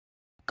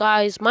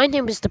guys? My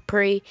name is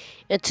Dupree,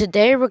 and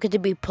today we're going to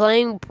be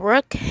playing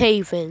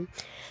Brookhaven.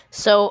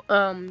 So,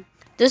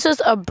 this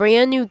is a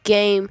brand new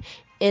game,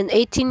 and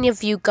 18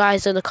 of you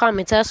guys in the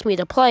comments asked me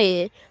to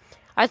play it.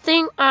 I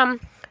think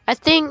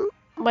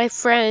my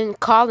friend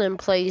Colin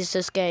plays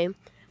this game.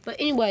 But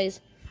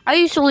anyways, I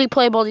usually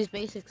play Baldi's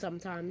Basics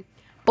sometimes,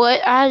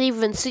 but I hadn't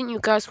even seen you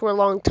guys for a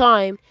long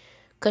time,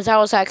 because I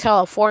was at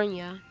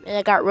California, and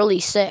I got really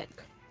sick.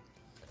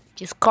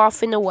 Just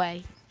coughing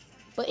away.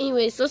 But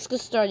anyways, let's get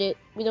started.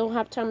 We don't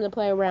have time to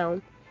play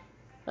around.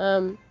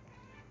 So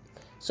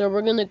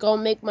we're gonna go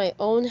make my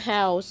own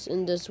house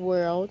in this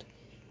world.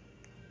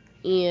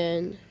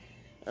 And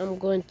I'm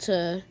going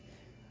to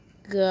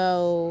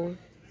go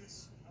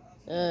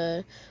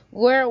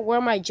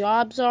where my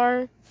jobs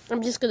are.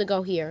 I'm just gonna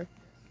go here.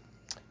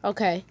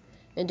 Okay.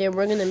 And then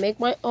we're gonna make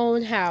my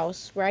own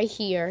house right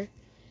here.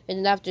 And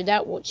then after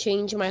that we'll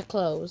change my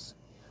clothes.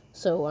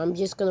 So I'm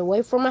just gonna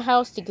wait for my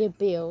house to get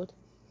built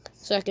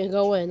so I can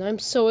go in. I'm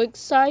so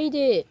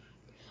excited.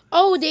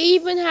 Oh, they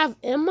even have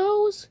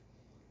emos?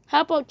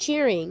 How about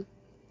cheering?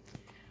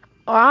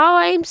 Oh,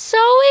 I'm so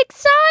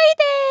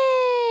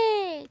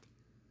excited!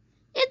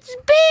 It's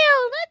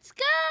built! Let's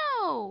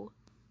go!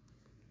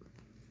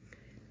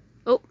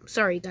 Oh,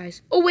 sorry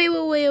guys. Oh,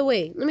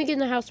 wait. Let me get in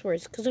the house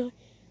first,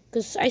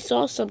 because I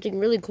saw something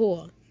really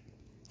cool.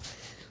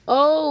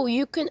 Oh,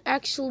 you can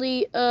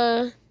actually,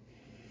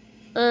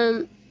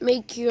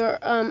 make your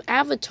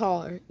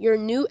avatar, your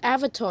new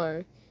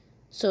avatar.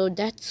 So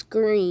that's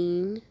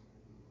green.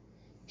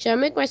 Should I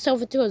make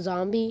myself into a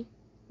zombie?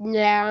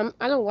 Nah,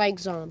 I don't like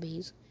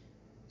zombies.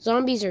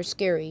 Zombies are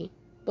scary.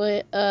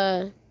 But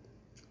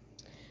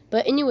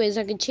anyways,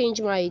 I can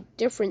change my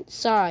different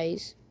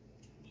size.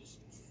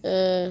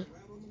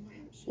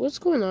 What's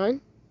going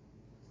on?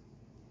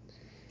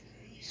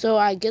 So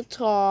I get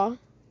tall.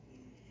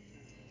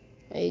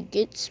 I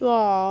get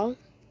small.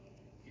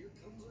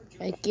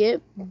 I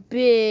get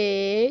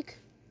big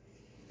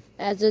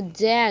as a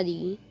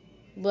daddy,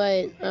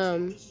 but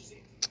I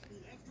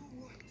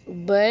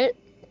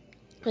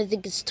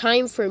think it's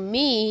time for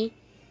me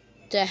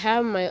to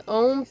have my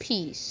own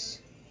piece.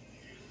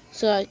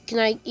 So can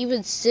I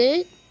even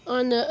sit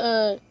on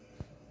the,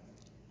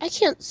 I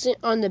can't sit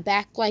on the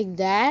back like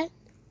that.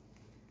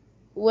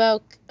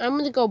 Well, I'm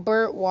gonna go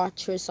bird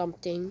watch or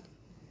something.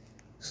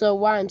 So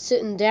while I'm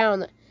sitting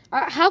down,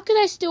 how can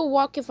I still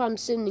walk if I'm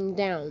sitting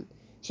down?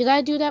 Should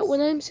I do that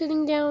when I'm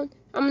sitting down?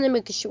 I'm going to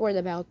make a short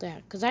about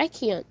that, because I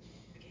can't.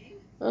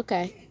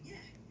 Okay.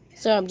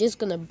 So I'm just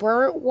going to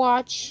bird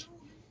watch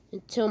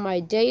until my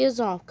day is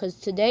off, because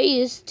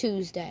today is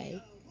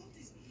Tuesday.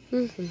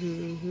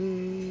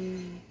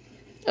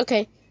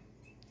 Okay.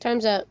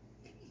 Time's up.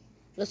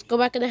 Let's go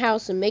back in the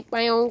house and make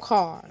my own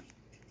car.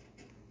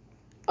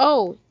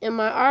 Oh, and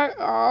my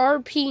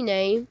RP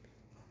name,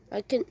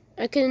 I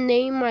can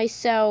name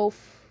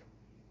myself,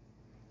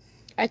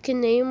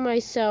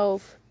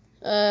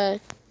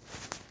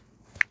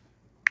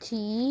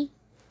 T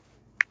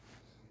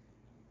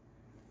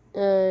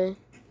N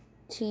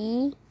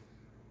G.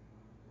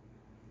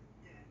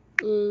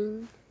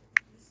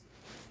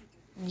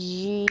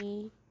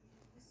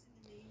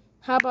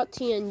 How about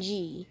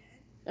TNG?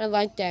 I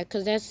like that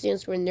because that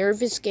stands for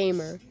Nervous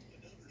Gamer.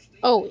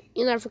 Oh,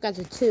 and I forgot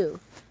the 2.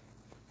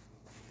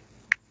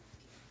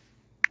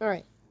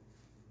 Alright.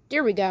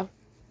 There we go.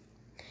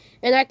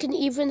 And I can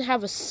even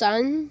have a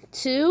son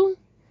too?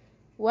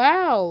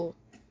 Wow.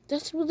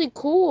 That's really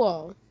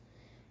cool.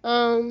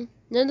 None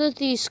of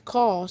these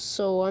cost,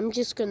 so I'm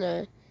just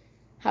gonna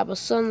have a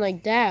son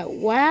like that.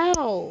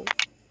 Wow.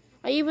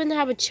 I even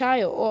have a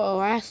child. Oh,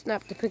 I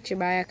snapped the picture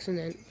by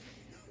accident.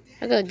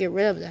 I gotta get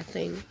rid of that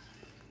thing.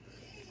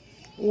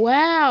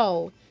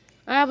 Wow.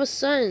 I have a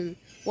son.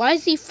 Why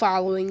is he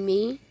following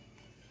me?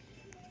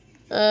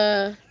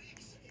 Why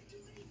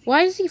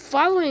is he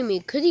following me?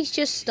 Could he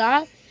just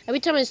stop?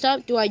 Every time I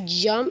stop, do I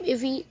jump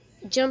if he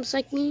jumps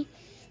like me?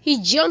 He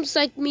jumps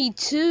like me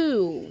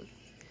too.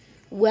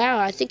 Wow,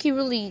 I think he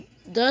really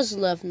does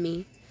love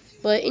me.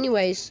 But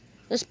anyways,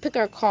 let's pick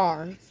our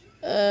car.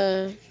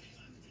 So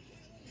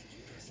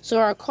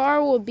our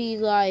car will be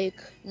like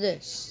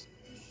this.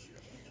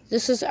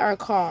 This is our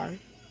car.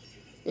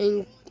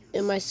 And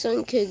my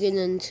son can get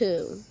in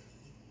too.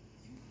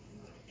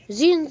 Is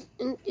he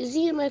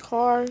in my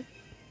car?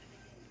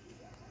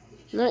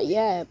 Not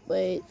yet,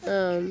 but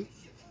can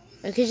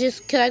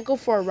I go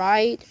for a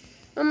ride?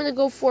 I'm gonna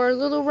go for a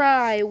little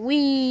ride.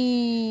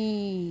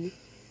 Whee!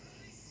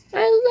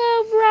 I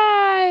love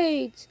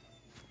rides.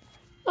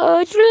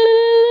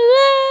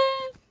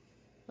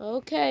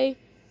 Okay.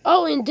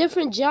 Oh, and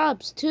different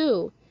jobs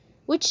too.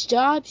 Which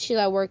job should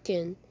I work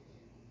in?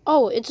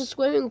 Oh, it's a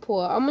swimming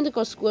pool. I'm gonna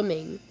go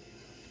swimming.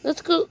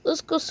 Let's go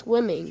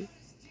swimming.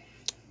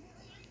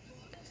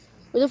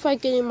 What if I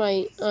get in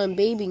my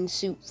bathing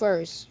suit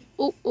first?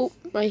 Oh,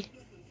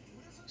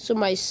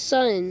 my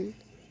son.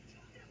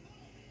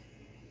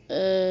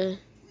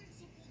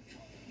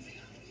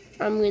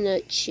 I'm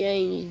gonna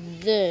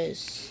change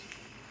this.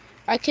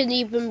 I can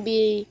even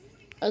be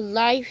a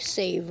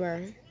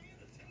lifesaver.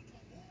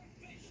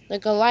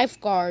 like a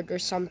lifeguard or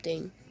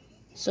something.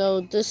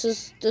 So this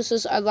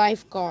is a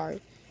lifeguard,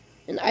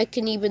 and I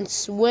can even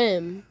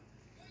swim.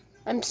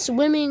 I'm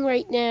swimming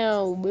right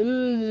now.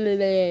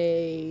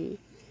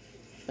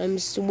 I'm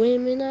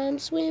swimming. I'm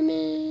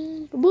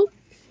swimming. Boop.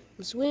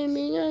 I'm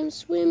swimming. I'm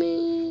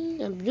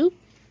swimming. I'm doop.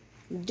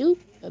 I'm doop.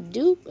 I'm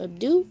doop. I'm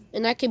doop.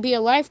 And I can be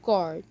a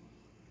lifeguard,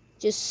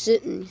 just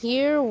sitting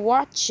here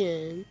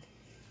watching.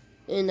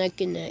 And I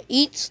can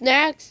eat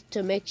snacks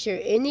to make sure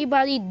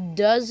anybody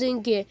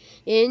doesn't get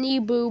any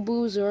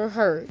boo-boos or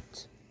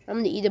hurt. I'm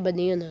gonna eat a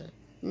banana.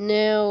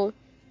 Now,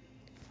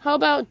 how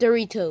about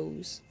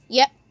Doritos?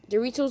 Yep,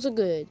 Doritos are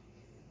good.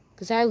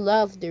 Because I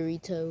love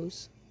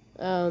Doritos.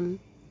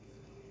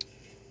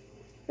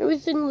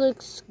 Everything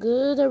looks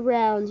good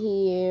around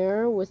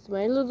here with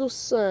my little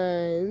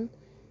son.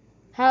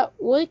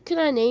 What can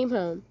I name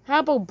him? How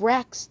about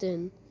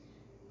Braxton?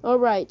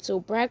 Alright, so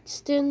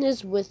Braxton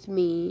is with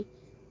me.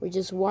 We're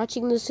just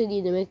watching the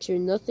city to make sure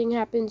nothing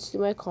happens to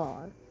my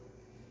car.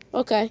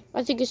 Okay,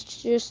 I think it's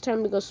just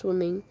time to go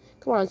swimming.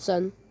 Come on,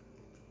 son.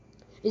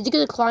 Is he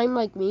gonna climb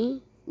like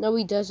me? No,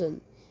 he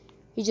doesn't.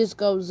 He just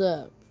goes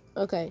up.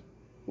 Okay.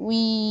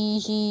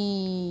 Wee.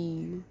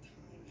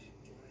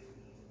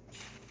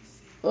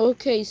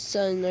 Okay,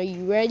 son, are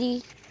you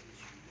ready?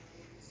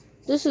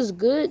 This is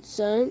good,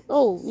 son.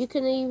 Oh, you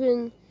can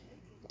even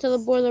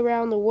teleport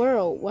around the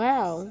world.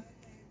 Wow.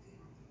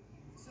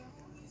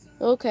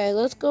 Okay,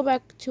 let's go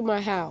back to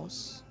my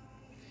house.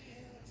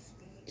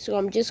 So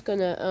I'm just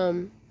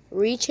gonna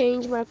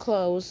rechange my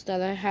clothes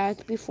that I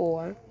had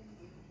before.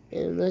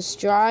 And let's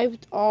drive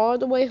all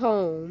the way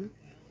home.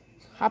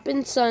 Hop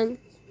in, son.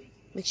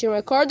 Make sure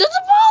my car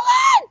doesn't fall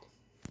in!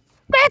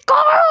 My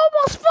car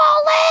almost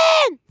fall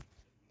in!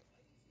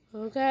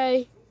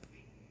 Okay.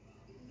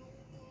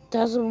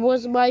 That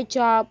was my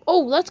job.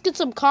 Oh, let's get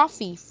some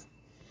coffee.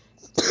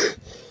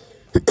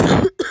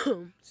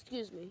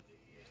 Excuse me.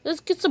 Let's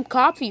get some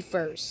coffee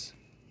first.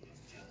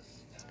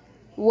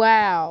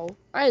 Wow.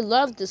 I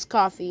love this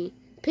coffee.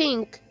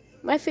 Pink.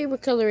 My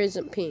favorite color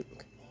isn't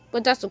pink.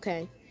 But that's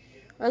okay.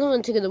 I don't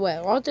want to take it away.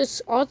 All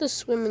this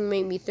swimming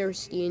made me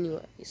thirsty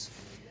anyways.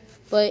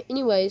 But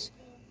anyways,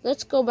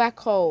 let's go back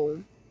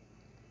home.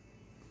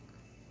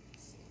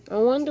 I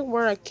wonder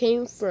where I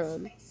came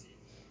from.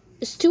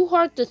 It's too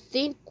hard to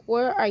think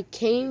where I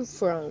came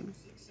from.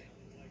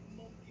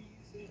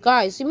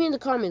 Guys, leave me in the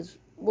comments.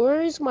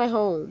 Where is my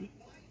home?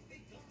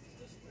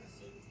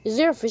 Is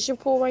there a fishing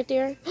pool right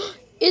there?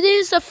 It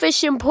is a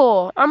fishing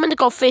pool. I'm gonna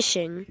go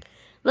fishing.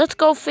 Let's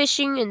go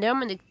fishing and then I'm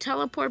gonna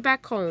teleport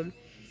back home.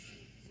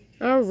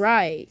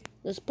 Alright.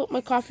 Let's put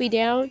my coffee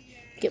down.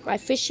 Get my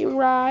fishing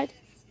rod.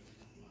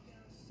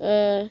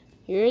 Here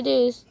it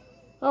is.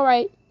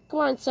 Alright. Come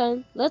on,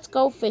 son. Let's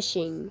go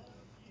fishing.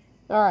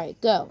 Alright,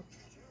 go.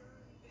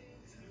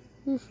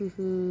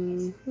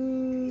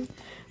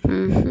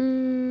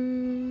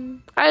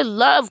 I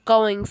love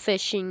going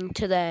fishing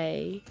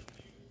today.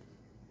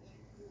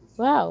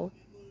 Wow.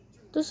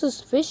 This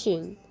is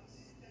fishing.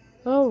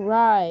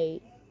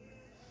 Alright.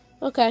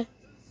 Okay.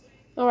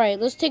 Alright,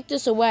 let's take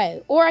this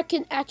away. Or I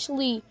can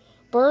actually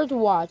bird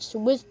watch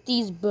with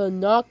these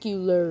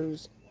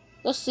binoculars.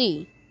 Let's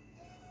see.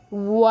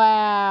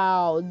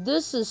 Wow.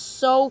 This is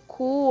so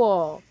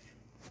cool.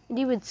 It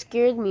even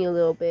scared me a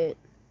little bit.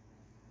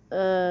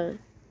 Do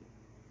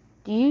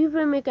you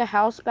even make a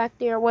house back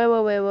there?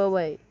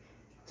 Wait.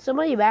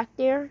 Somebody back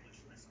there?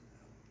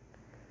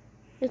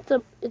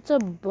 It's a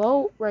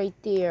boat right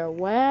there.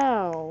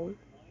 Wow.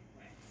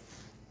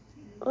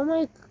 Oh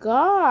my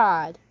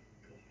god.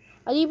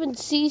 I even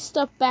see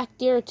stuff back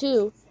there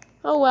too.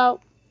 Oh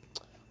well.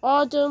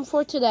 All done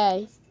for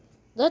today.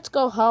 Let's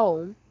go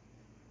home.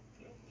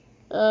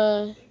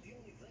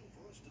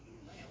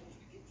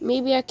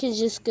 Maybe I can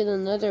just get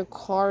another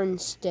car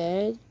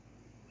instead.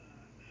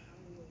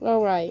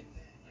 Alright.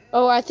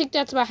 Oh, I think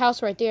that's my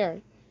house right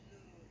there.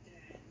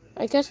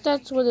 I guess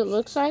that's what it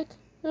looks like.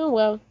 Oh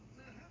well.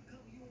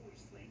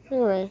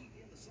 Alright.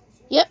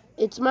 Yep,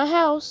 it's my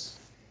house.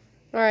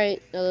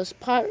 Alright, now let's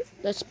park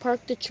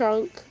the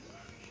trunk.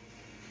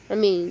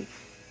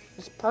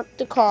 Let's park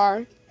the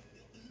car.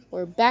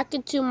 We're back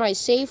into my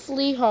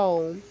safely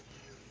home.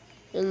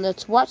 And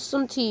let's watch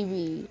some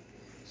TV.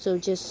 So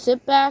just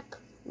sit back,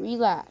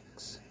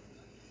 relax.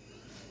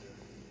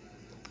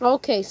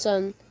 Okay,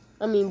 son.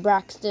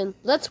 Braxton.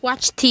 Let's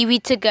watch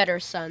TV together,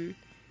 son.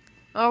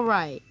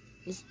 Alright.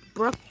 It's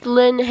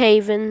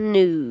Brookhaven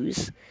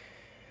News.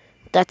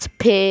 That's a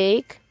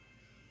pig.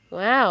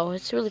 Wow,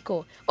 it's really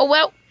cool. Oh,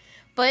 well.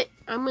 But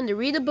I'm going to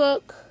read a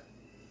book.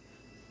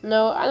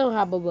 No, I don't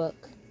have a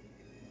book.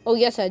 Oh,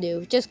 yes, I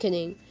do. Just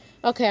kidding.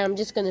 Okay, I'm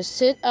just going to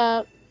sit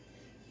up.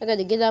 I got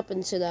to get up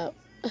and sit up.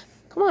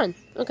 Come on.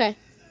 Okay.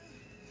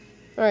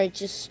 Alright,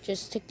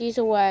 just take these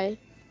away.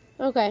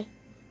 Okay.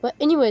 But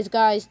anyways,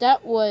 guys,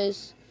 that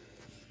was...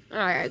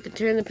 Alright, I can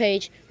turn the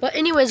page. But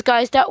anyways,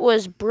 guys, that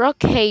was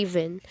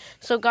Brookhaven.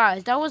 So,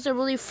 guys, that was a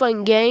really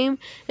fun game.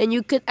 And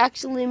you could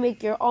actually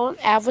make your own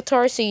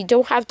avatar. So you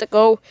don't have to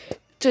go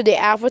to the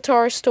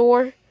avatar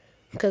store.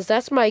 Because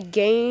that's my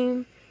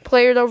game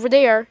player over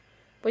there.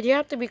 But you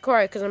have to be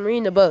quiet because I'm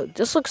reading a book.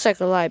 This looks like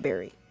a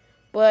library.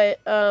 But,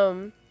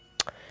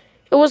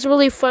 it was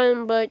really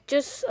fun, but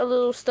just a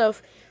little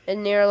stuff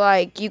in there.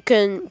 Like, you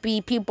can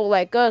be people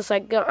like us.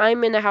 Like,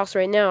 I'm in the house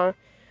right now.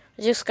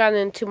 I just got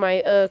into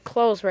my,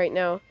 clothes right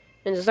now.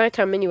 And it's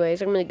nighttime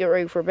anyways. I'm going to get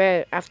ready for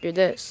bed after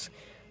this.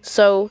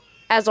 So,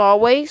 as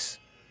always,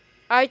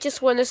 I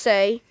just want to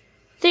say,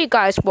 thank you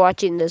guys for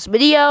watching this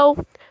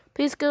video.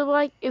 Please give a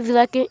like if you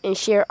like it and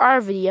share our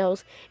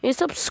videos. And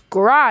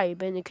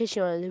subscribe in case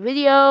you want the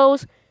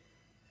videos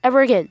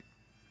ever again.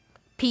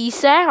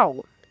 Peace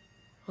out.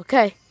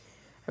 Okay,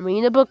 I'm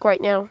reading a book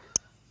right now.